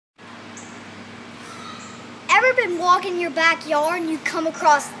ever been walking in your backyard and you come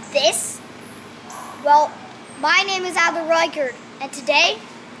across this? Well, my name is Adler Reichert, and today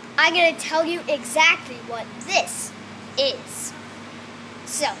I'm going to tell you exactly what this is.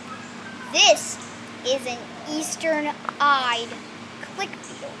 So, this is an eastern-eyed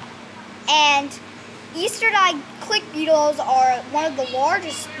Click-Beetle. And eastern-eyed Click-Beetles are one of the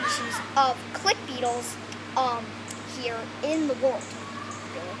largest species of Click-Beetles here in the world.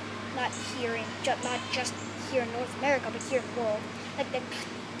 Not just here in North America, but here in the world.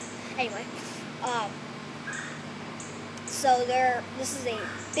 Anyway, so this is a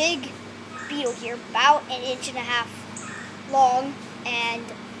big beetle here, about 1.5 inches long, and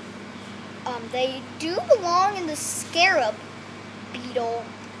they do belong in the scarab beetle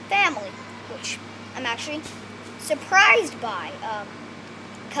family, which I'm actually surprised by,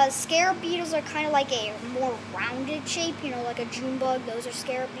 because scarab beetles are kind of like a more rounded shape, you know, like a June bug. Those are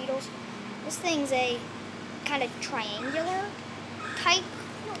scarab beetles. This thing's a kind of triangular type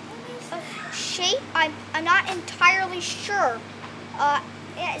of shape. I'm not entirely sure.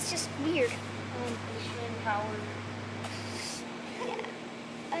 Yeah, it's just weird. Yeah,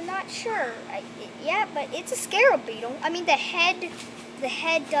 I'm not sure. Yeah, but it's a scarab beetle. I mean, the head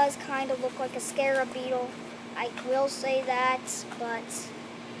does kind of look like a scarab beetle. I will say that, but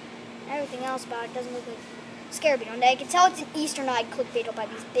everything else about it doesn't look like a scarab beetle. Now you can tell it's an eastern-eyed Click Beetle by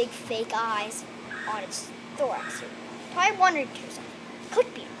these big fake eyes on its thorax. You're probably wondering to yourself,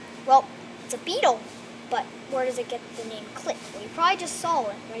 Click Beetle. Well, it's a beetle, but where does it get the name Click? Well, you probably just saw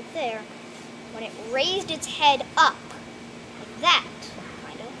it right there when it raised its head up like that.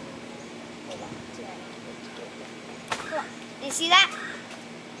 Kind of. Hold on. See that? Hold on. Do you see that?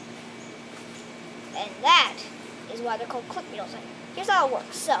 And that is why they're called Click Beetles. And here's how it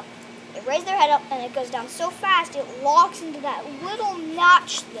works. So, they raise their head up and it goes down so fast it locks into that little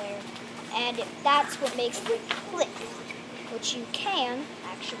notch there, and that's what makes it click, which you can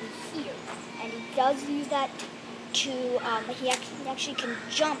actually hear. And he does use that to, he actually can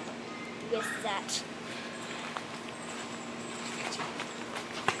jump with that,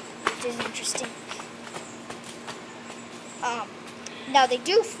 which is interesting. Now they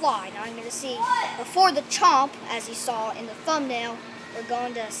do fly. Now I'm going to see, before the chomp, as you saw in the thumbnail, we're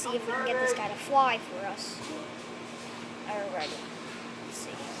going to see if we can get this guy to fly for us. Alrighty. Let's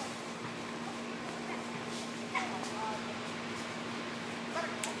see.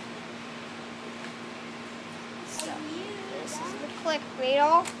 So, this is the Click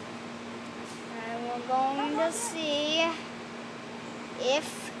Beetle. And we're going to see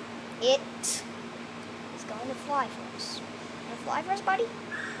if it is going to fly for us. Going to fly for us, buddy?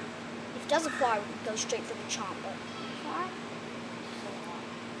 If it doesn't fly, we can go straight for the chomp. But fly?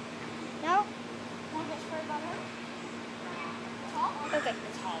 No? Okay.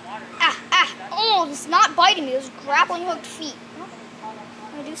 Oh, it's not biting me. Those grappling hooked feet.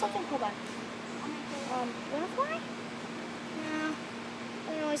 Wanna do something? Hold on. Wanna fly? No.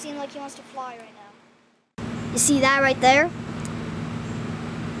 Doesn't really seem like he wants to fly right now. You see that right there?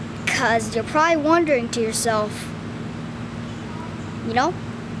 Because you're probably wondering to yourself, you know,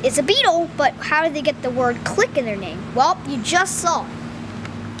 it's a beetle, but how did they get the word click in their name? Well, you just saw it.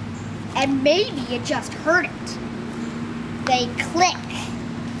 And maybe you just heard it. They click,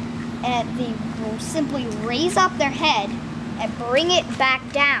 and they will simply raise up their head and bring it back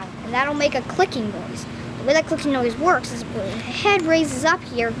down, and that'll make a clicking noise. The way that clicking noise works is when the head raises up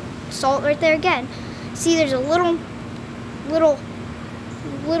here, saw it right there again. See, there's a little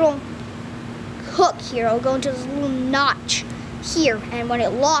hook here. It'll go into this little notch here, and when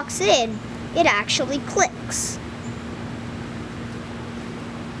it locks in, it actually clicks.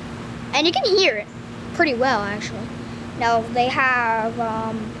 And you can hear it pretty well, actually. Now, they have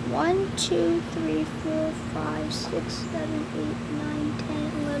 1, 2, 3, 4, 5, 6, 7, 8, 9,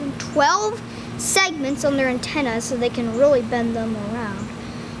 10, 11, 12 segments on their antennas, so they can really bend them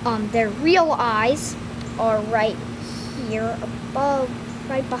around. Their real eyes are right here, above,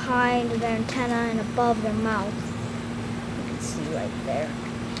 right behind their antenna and above their mouth. You can see right there.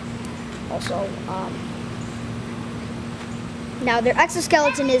 Also, now their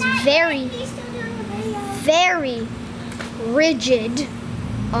exoskeleton is very, very rigid.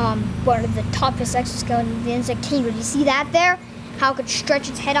 One of the toughest exoskeletons in the insect kingdom. You see that there? How it could stretch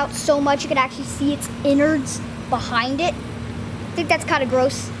its head out so much you could actually see its innards behind it. I think that's kind of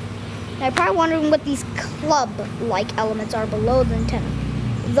gross. Now you're probably wondering what these club-like elements are below the antenna.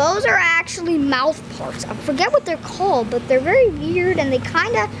 Those are actually mouth parts. I forget what they're called, but they're very weird, and they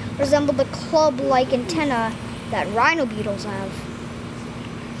kind of resemble the club-like antenna that rhino beetles have.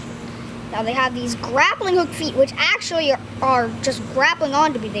 Now they have these grappling hook feet, which actually are just grappling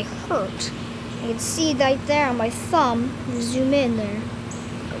onto me. They hurt. You can see right there on my thumb, zoom in there,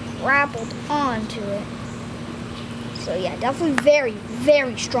 grappled onto it. So yeah, definitely very,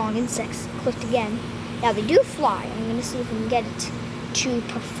 very strong insects. Clicked again. Now they do fly. I'm gonna see if we can get it to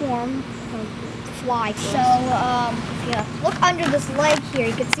perform or fly for us. If you look under this leg here,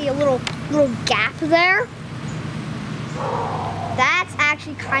 you can see a little gap there. That's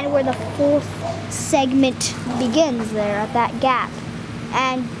actually kind of where the fourth segment begins there, at that gap.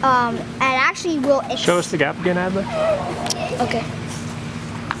 And actually will show us the gap again, Adler. Okay.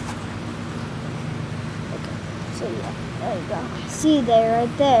 So yeah, there you go. See there,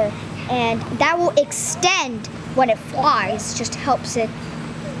 right there. And that will extend when it flies. Just helps it,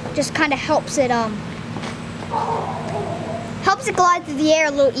 kind of helps it glide through the air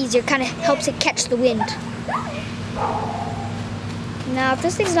a little easier. Kind of helps it catch the wind. Now, if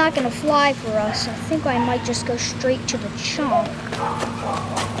this thing's not gonna fly for us, I think I might just go straight to the chomp.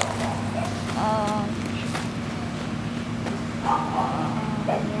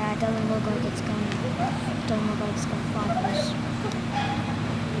 Yeah, it doesn't look like it's gonna fly for us.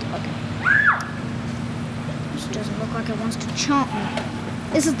 Okay. This doesn't look like it wants to chomp me.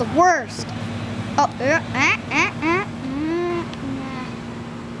 This is the worst. Oh,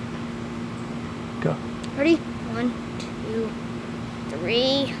 Go. Ready? 1, 2,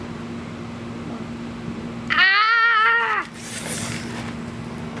 3. Ah!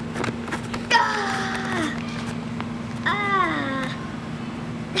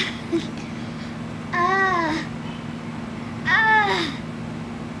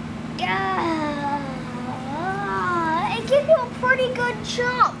 It gives you a pretty good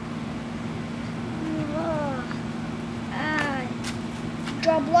chomp.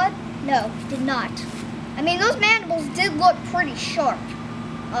 Draw blood? No, did not. I mean, those mandibles did look pretty sharp.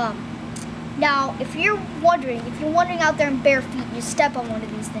 Now, if you're wondering out there in bare feet and you step on one of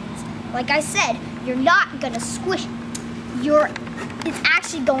these things, like I said, you're not gonna squish it. It's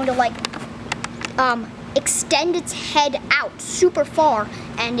actually going to extend its head out super far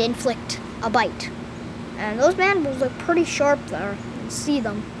and inflict a bite. And those mandibles look pretty sharp there. You can see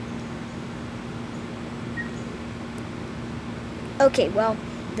them. Okay, well,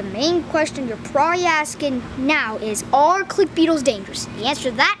 the main question you're probably asking now is, are click beetles dangerous? The answer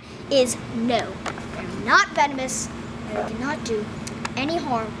to that is no. They're not venomous, and they cannot do any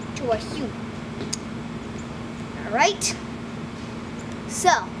harm to a human. Alright?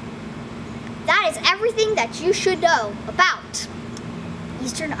 So, that is everything that you should know about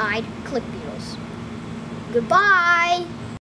eastern-eyed click beetles. Goodbye!